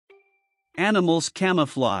Animals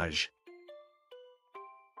camouflage.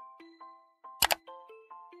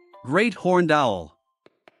 Great horned owl.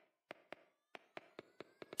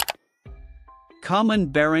 Common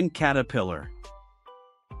barren caterpillar.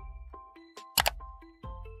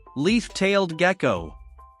 Leaf-tailed gecko.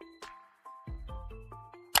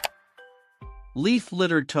 Leaf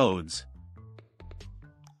litter toads.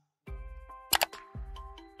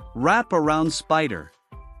 Wrap-around spider.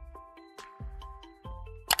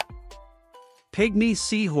 Pygmy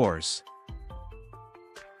seahorse.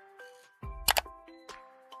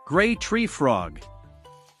 Gray tree frog.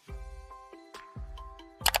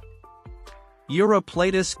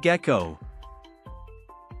 Europlatus gecko.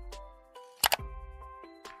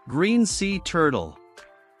 Green sea turtle.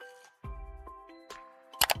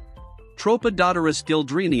 Tropidotyrus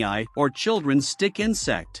gildrenii, or children's stick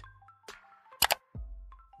insect.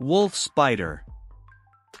 Wolf spider.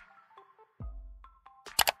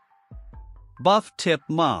 Buff-tip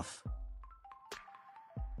moth.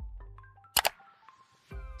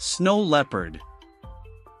 Snow leopard.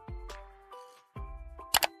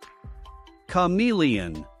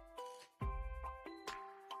 Chameleon.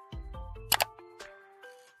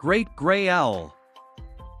 Great gray owl.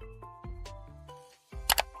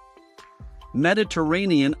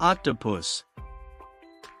 Mediterranean octopus.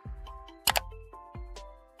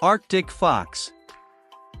 Arctic fox.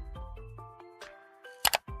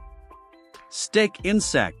 Stick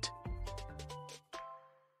insect.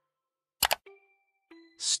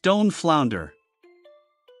 Stone flounder.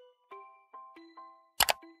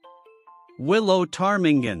 Willow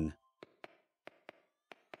ptarmigan.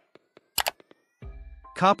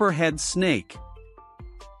 Copperhead snake.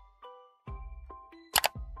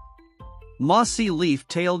 Mossy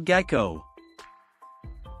leaf-tailed gecko.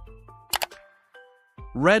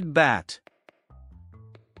 Red bat.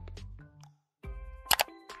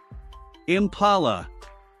 Impala.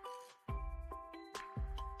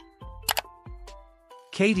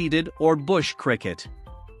 Katydid or bush cricket.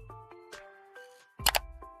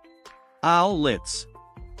 Owlets.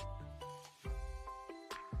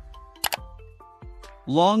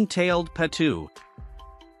 Long-tailed patu.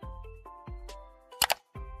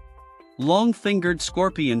 Long-fingered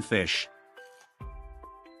scorpionfish.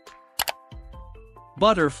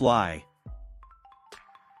 Butterfly.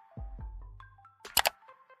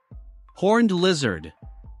 Horned lizard.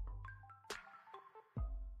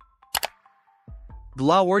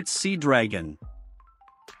 Glauert sea dragon.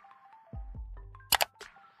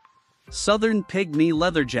 Southern pygmy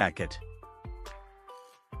leatherjacket.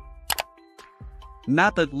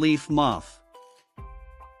 Mappet leaf moth.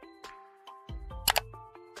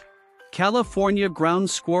 California ground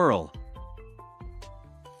squirrel.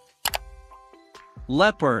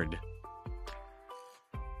 Leopard.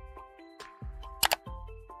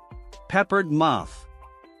 Peppered moth.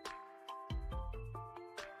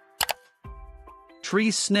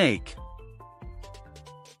 Tree snake.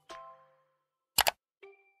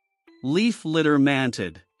 Leaf litter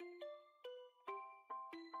mantid.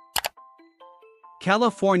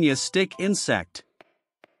 California stick insect.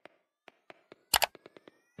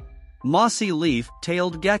 Mossy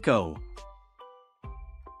leaf-tailed gecko.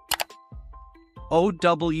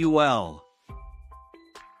 OWL.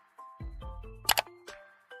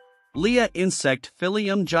 Leah insect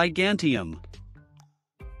Phyllium giganteum.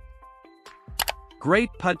 Great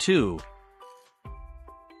patu.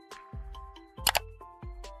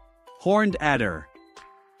 Horned adder.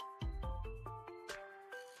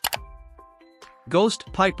 Ghost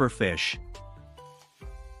piperfish.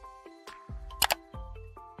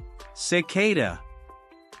 Cicada.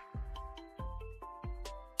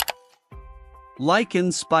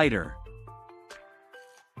 Lichen spider.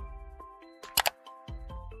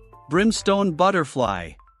 Brimstone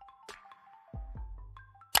butterfly.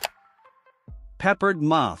 Peppered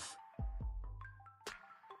moth.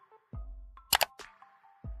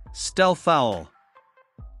 Stealth owl.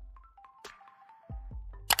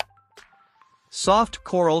 Soft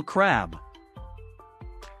coral crab.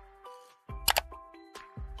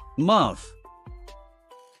 Muff.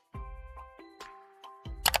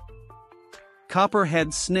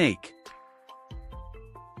 Copperhead snake.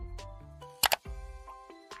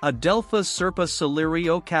 Adelphus serpa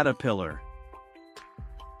cilirio caterpillar.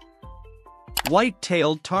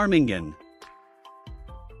 White-tailed ptarmigan.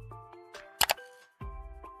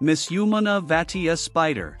 Misumena vatia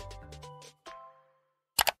spider.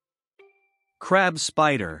 Crab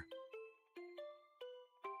spider.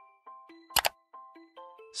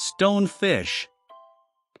 Stonefish.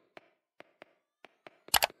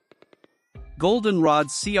 Goldenrod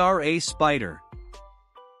CRA spider.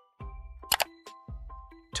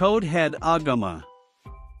 Toadhead agama.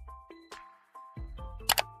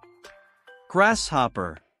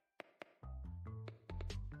 Grasshopper.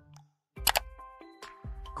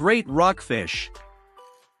 Great rockfish.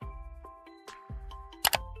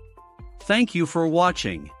 Thank you for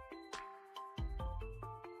watching.